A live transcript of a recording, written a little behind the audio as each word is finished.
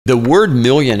The word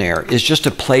millionaire is just a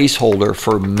placeholder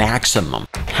for maximum.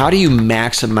 How do you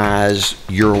maximize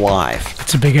your life?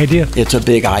 It's a big idea. It's a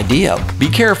big idea. Be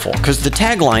careful, because the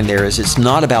tagline there is it's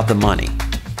not about the money.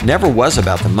 Never was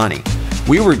about the money.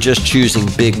 We were just choosing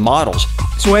big models.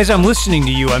 So as I'm listening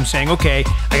to you, I'm saying, okay,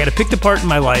 I got to pick the part in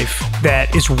my life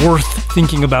that is worth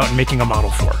thinking about and making a model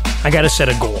for. I got to set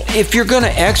a goal. If you're going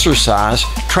to exercise,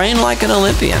 train like an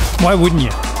Olympian. Why wouldn't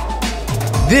you?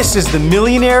 This is the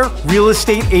Millionaire Real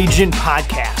Estate Agent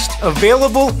Podcast,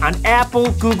 available on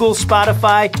Apple, Google,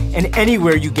 Spotify, and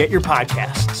anywhere you get your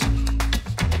podcasts.